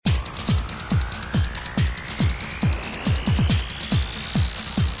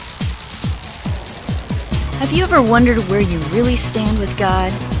Have you ever wondered where you really stand with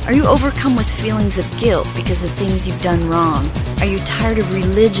God? Are you overcome with feelings of guilt because of things you've done wrong? Are you tired of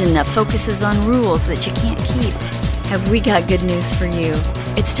religion that focuses on rules that you can't keep? Have we got good news for you?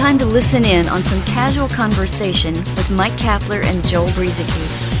 It's time to listen in on some casual conversation with Mike Kapler and Joel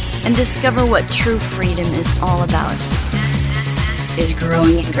Brueseke and discover what true freedom is all about. This is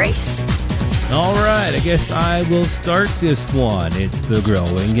Growing in Grace. All right, I guess I will start this one. It's the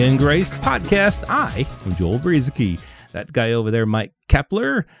Growing in Grace podcast. I am Joel Brueseke. That guy over there, Mike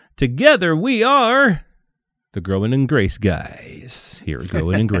Kapler. Together we are the Growing in Grace guys here at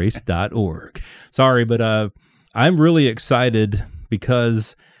growingingrace.org. Sorry, but I'm really excited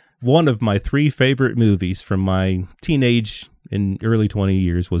because one of my three favorite movies from my teenage and early 20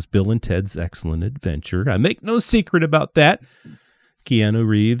 years was Bill and Ted's Excellent Adventure. I make no secret about that. Keanu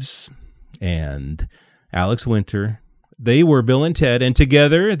Reeves and Alex Winter, they were Bill and Ted, and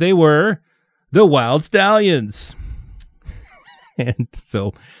together they were the Wild Stallions. And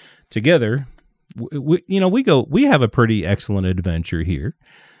so together, we have a pretty excellent adventure here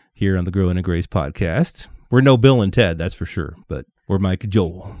on the Growing in Grace podcast. We're no Bill and Ted, that's for sure, but we're Mike and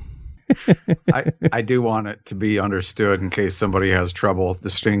Joel. I do want it to be understood in case somebody has trouble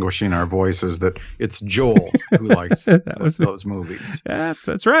distinguishing our voices that it's Joel who likes those movies.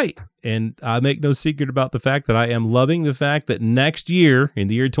 That's right. And I make no secret about the fact that I am loving the fact that next year, in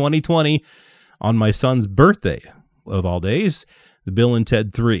the year 2020, on my son's birthday of all days, the Bill and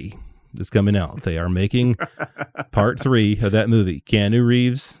Ted 3 is coming out. They are making part 3 of that movie. Keanu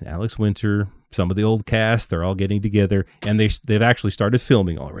Reeves, Alex Winter, some of the old cast, they're all getting together, and they've actually started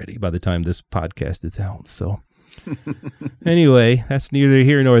filming already by the time this podcast is out. So anyway, that's neither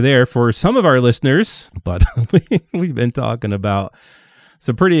here nor there for some of our listeners, but we've been talking about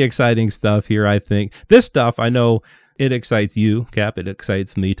some pretty exciting stuff here, I think. This stuff, I know it excites you, Cap. It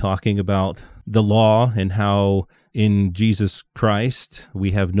excites me, talking about the law and how in Jesus Christ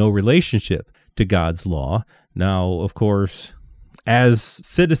we have no relationship to God's law. Now, of course, as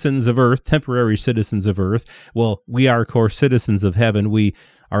citizens of earth, temporary citizens of earth, well, we are, of course, citizens of heaven. We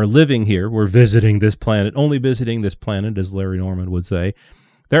are living here. We're visiting this planet, only visiting this planet, as Larry Norman would say.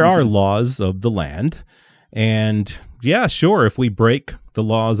 There are laws of the land. And yeah, sure, if we break the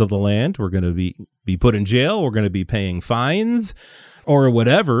laws of the land, we're going to be put in jail. We're going to be paying fines or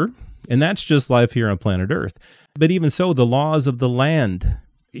whatever. And that's just life here on planet Earth. But even so, the laws of the land,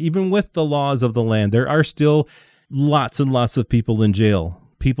 even with the laws of the land, there are still lots and lots of people in jail.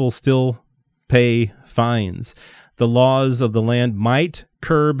 People still pay fines. The laws of the land might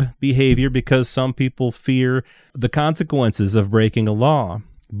curb behavior because some people fear the consequences of breaking a law.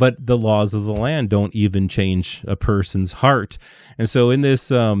 But the laws of the land don't even change a person's heart. And so in this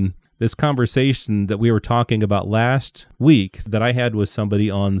conversation that we were talking about last week that I had with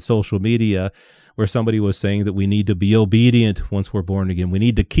somebody on social media, where somebody was saying that we need to be obedient once we're born again. We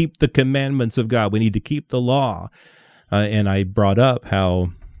need to keep the commandments of God. We need to keep the law. And I brought up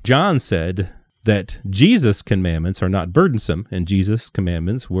how John said that Jesus' commandments are not burdensome, and Jesus'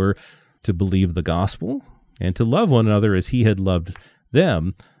 commandments were to believe the gospel and to love one another as he had loved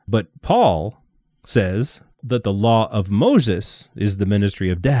them. But Paul says that the law of Moses is the ministry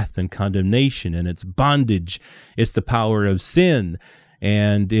of death and condemnation, and it's bondage. It's the power of sin,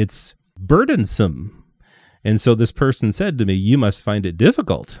 and it's burdensome. And so this person said to me, you must find it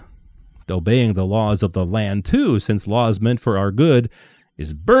difficult obeying the laws of the land too, since laws meant for our good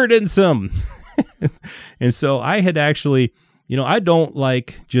is burdensome. And so I had actually, I don't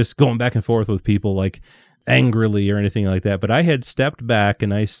like just going back and forth with people like angrily or anything like that, but I had stepped back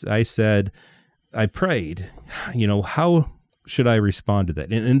and I said, I prayed, how should I respond to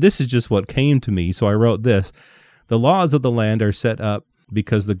that? And this is just what came to me. So I wrote this: the laws of the land are set up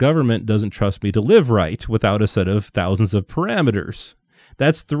because the government doesn't trust me to live right without a set of thousands of parameters.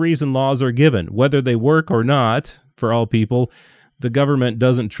 That's the reason laws are given. Whether they work or not, for all people, the government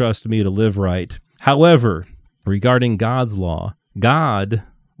doesn't trust me to live right. However, regarding God's law, God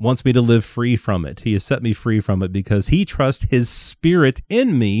wants me to live free from it. He has set me free from it because he trusts his spirit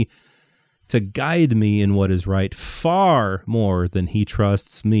in me to guide me in what is right far more than he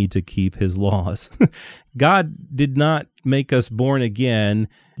trusts me to keep his laws. God did not make us born again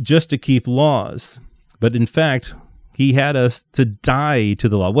just to keep laws, but in fact, he had us to die to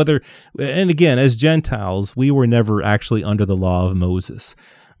the law. And again, as Gentiles, we were never actually under the law of Moses,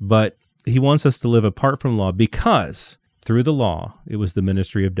 but he wants us to live apart from law because through the law, it was the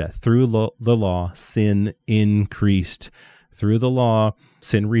ministry of death. Through the law, sin increased. Through the law,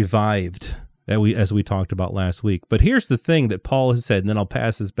 sin revived, as we talked about last week. But here's the thing that Paul has said, and then I'll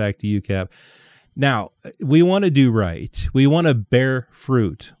pass this back to you, Cap. Now, we want to do right. We want to bear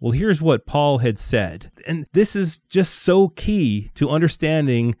fruit. Well, here's what Paul had said. And this is just so key to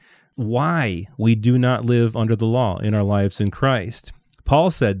understanding why we do not live under the law in our lives in Christ.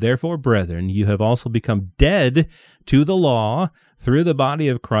 Paul said, "Therefore, brethren, you have also become dead to the law through the body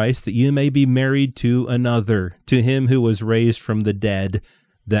of Christ, that you may be married to another, to him who was raised from the dead,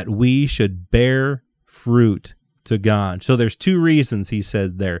 that we should bear fruit to God." So there's two reasons he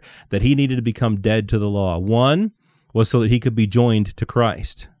said there that he needed to become dead to the law. One was so that he could be joined to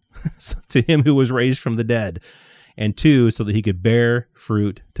Christ, to him who was raised from the dead. And two, so that he could bear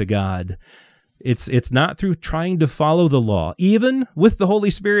fruit to God. It's not through trying to follow the law, even with the Holy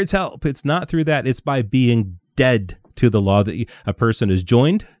Spirit's help. It's not through that. It's by being dead to the law that a person is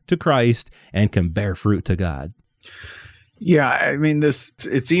joined to Christ and can bear fruit to God. Yeah, I mean,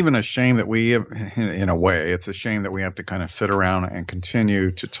 it's even a shame that we, in a way, it's a shame that we have to kind of sit around and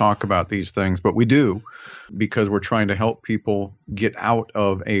continue to talk about these things, but we do, because we're trying to help people get out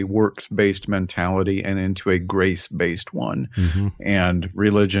of a works-based mentality and into a grace-based one. Mm-hmm. And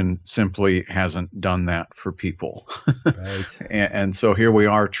religion simply hasn't done that for people. Right. And so here we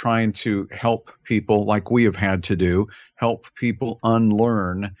are trying to help people, like we have had to do, help people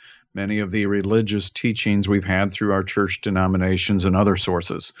unlearn many of the religious teachings we've had through our church denominations and other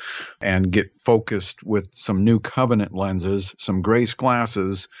sources, and get focused with some new covenant lenses, some grace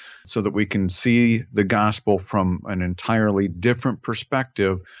glasses, so that we can see the gospel from an entirely different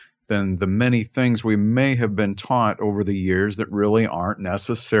perspective than the many things we may have been taught over the years that really aren't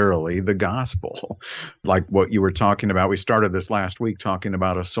necessarily the gospel. Like what you were talking about, we started this last week talking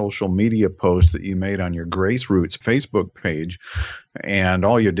about a social media post that you made on your Grace Roots Facebook page, and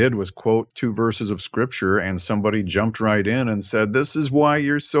all you did was quote 2 verses of scripture, and somebody jumped right in and said, "This is why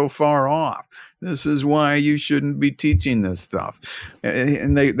you're so far off. This is why you shouldn't be teaching this stuff."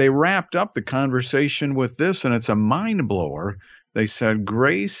 And they wrapped up the conversation with this, and it's a mind blower. They said,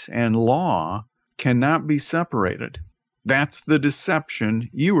 grace and law cannot be separated. That's the deception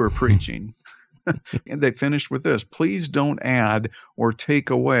you were preaching. And they finished with this: please don't add or take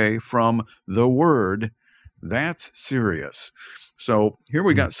away from the word. That's serious. So here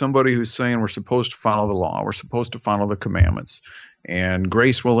we got somebody who's saying we're supposed to follow the law. We're supposed to follow the commandments. And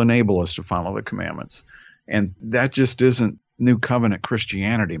grace will enable us to follow the commandments. And that just isn't New Covenant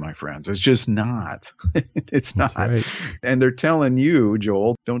Christianity, my friends. It's just not. It's not. Right. And they're telling you,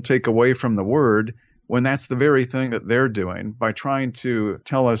 Joel, don't take away from the word, when that's the very thing that they're doing by trying to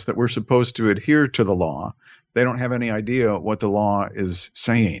tell us that we're supposed to adhere to the law. They don't have any idea what the law is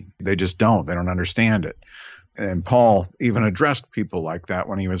saying. They just don't. They don't understand it. And Paul even addressed people like that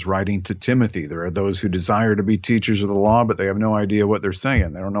when he was writing to Timothy. There are those who desire to be teachers of the law, but they have no idea what they're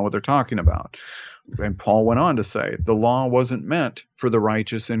saying. They don't know what they're talking about. And Paul went on to say, the law wasn't meant for the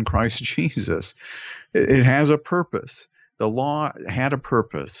righteous in Christ Jesus. It has a purpose. The law had a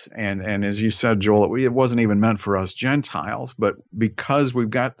purpose. And as you said, Joel, it wasn't even meant for us Gentiles, but because we've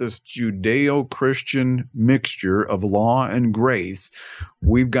got this Judeo-Christian mixture of law and grace,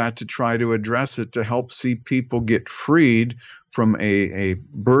 we've got to try to address it to help see people get freed from a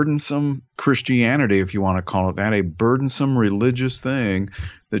burdensome Christianity, if you want to call it that, a burdensome religious thing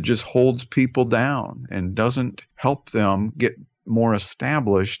that just holds people down and doesn't help them get more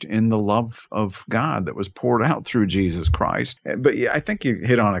established in the love of God that was poured out through Jesus Christ. But yeah, I think you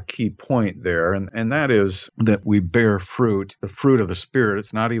hit on a key point there, and that is that we bear fruit, the fruit of the Spirit.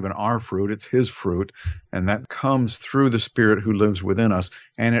 It's not even our fruit, it's His fruit, and that comes through the Spirit who lives within us,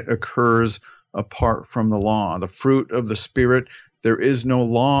 and it occurs apart from the law. The fruit of the Spirit, there is no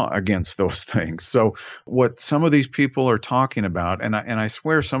law against those things. So what some of these people are talking about, and I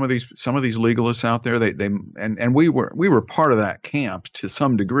swear some of these legalists out there, and we were part of that camp to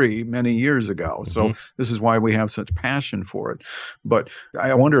some degree many years ago. So this is why we have such passion for it. But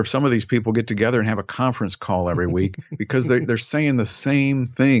I wonder if some of these people get together and have a conference call every week because they're saying the same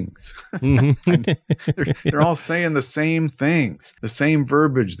things. They're all saying the same things, the same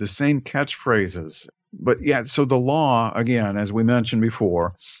verbiage, the same catchphrases. But yeah, so the law, again, as we mentioned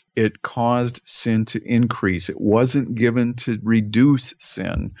before, it caused sin to increase. It wasn't given to reduce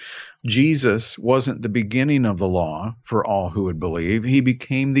sin. Jesus wasn't the beginning of the law for all who would believe. He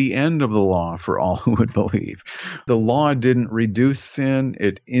became the end of the law for all who would believe. The law didn't reduce sin,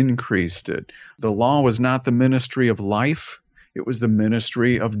 it increased it. The law was not the ministry of life. It was the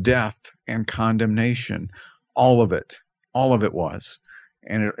ministry of death and condemnation. All of it was.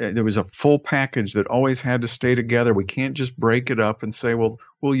 And there was a full package that always had to stay together. We can't just break it up and say, well,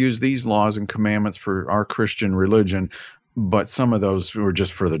 we'll use these laws and commandments for our Christian religion, but some of those were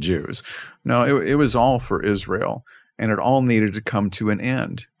just for the Jews. No, it was all for Israel. and it all needed to come to an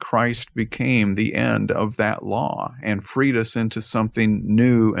end. Christ became the end of that law and freed us into something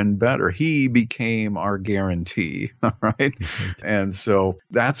new and better. He became our guarantee, all right? And so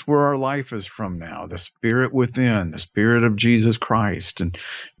that's where our life is from now, the Spirit within, the Spirit of Jesus Christ. And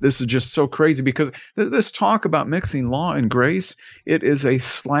this is just so crazy because this talk about mixing law and grace, it is a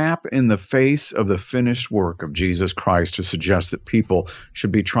slap in the face of the finished work of Jesus Christ to suggest that people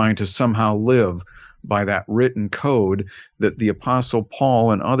should be trying to somehow live by that written code that the Apostle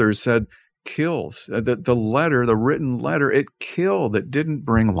Paul and others said kills. That the written letter, it killed. It didn't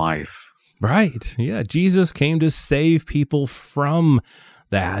bring life. Right. Yeah. Jesus came to save people from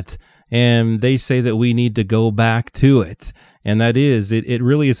that. And they say that we need to go back to it. And that is, it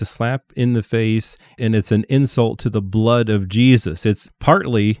really is a slap in the face, and it's an insult to the blood of Jesus. It's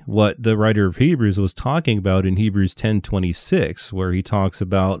partly what the writer of Hebrews was talking about in Hebrews 10:26, where he talks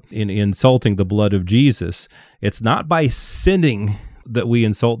about in insulting the blood of Jesus. It's not by sinning that we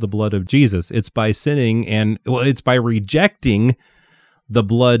insult the blood of Jesus. It's by sinning it's by rejecting the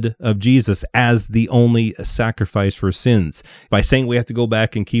blood of Jesus as the only sacrifice for sins. By saying we have to go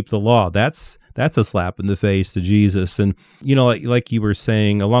back and keep the law, that's a slap in the face to Jesus. And, like you were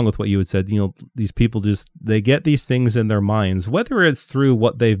saying, along with what you had said, these people they get these things in their minds, whether it's through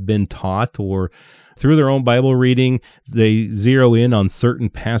what they've been taught or through their own Bible reading. They zero in on certain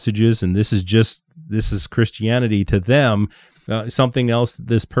passages, and this is Christianity to them. Something else that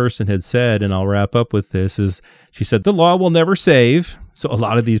this person had said, and I'll wrap up with this, is she said, the law will never save. So a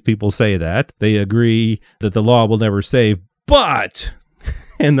lot of these people say that. They agree that the law will never save, but,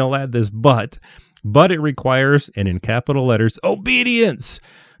 and they'll add this but it requires, and in capital letters, obedience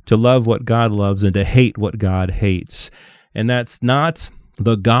to love what God loves and to hate what God hates. And that's not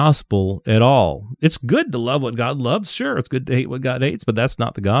the gospel at all. It's good to love what God loves. Sure, it's good to hate what God hates, but that's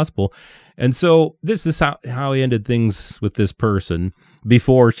not the gospel. And so this is how I ended things with this person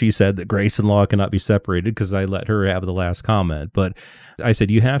before she said that grace and law cannot be separated, because I let her have the last comment. But I said,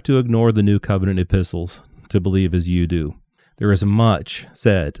 you have to ignore the New Covenant epistles to believe as you do. There is much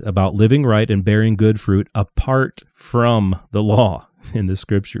said about living right and bearing good fruit apart from the law in the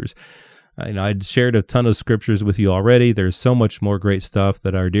Scriptures. I'd shared a ton of scriptures with you already. There's so much more great stuff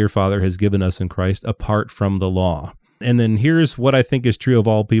that our dear Father has given us in Christ apart from the law. And then here's what I think is true of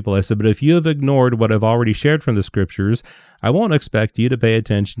all people. I said, but if you have ignored what I've already shared from the Scriptures, I won't expect you to pay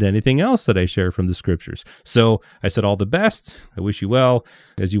attention to anything else that I share from the Scriptures. So I said, all the best. I wish you well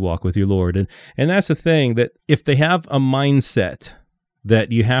as you walk with your Lord. And that's the thing, that if they have a mindset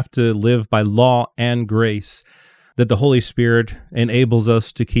that you have to live by law and grace, that the Holy Spirit enables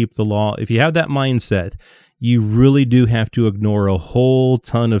us to keep the law, if you have that mindset, you really do have to ignore a whole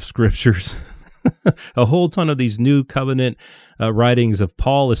ton of scriptures, a whole ton of these new covenant writings of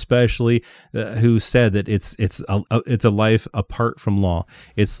Paul, especially, who said that it's a life apart from law.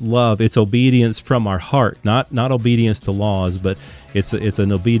 It's love, it's obedience from our heart, not obedience to laws, but it's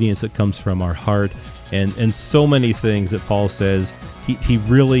an obedience that comes from our heart, and so many things that Paul says.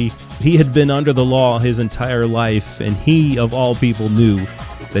 He had been under the law his entire life, and he, of all people, knew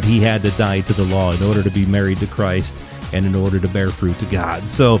that he had to die to the law in order to be married to Christ and in order to bear fruit to God.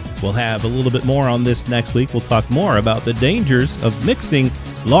 So we'll have a little bit more on this next week. We'll talk more about the dangers of mixing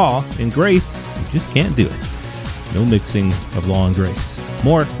law and grace. You just can't do it. No mixing of law and grace.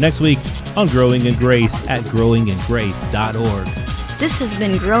 More next week on Growing in Grace at growingingrace.org. This has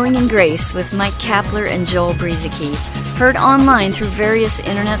been Growing in Grace with Mike Kapler and Joel Brizicki, heard online through various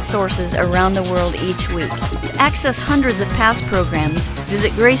internet sources around the world each week. To access hundreds of past programs,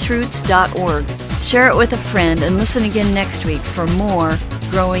 visit graceroots.org. Share it with a friend and listen again next week for more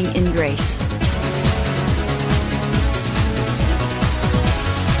Growing in Grace.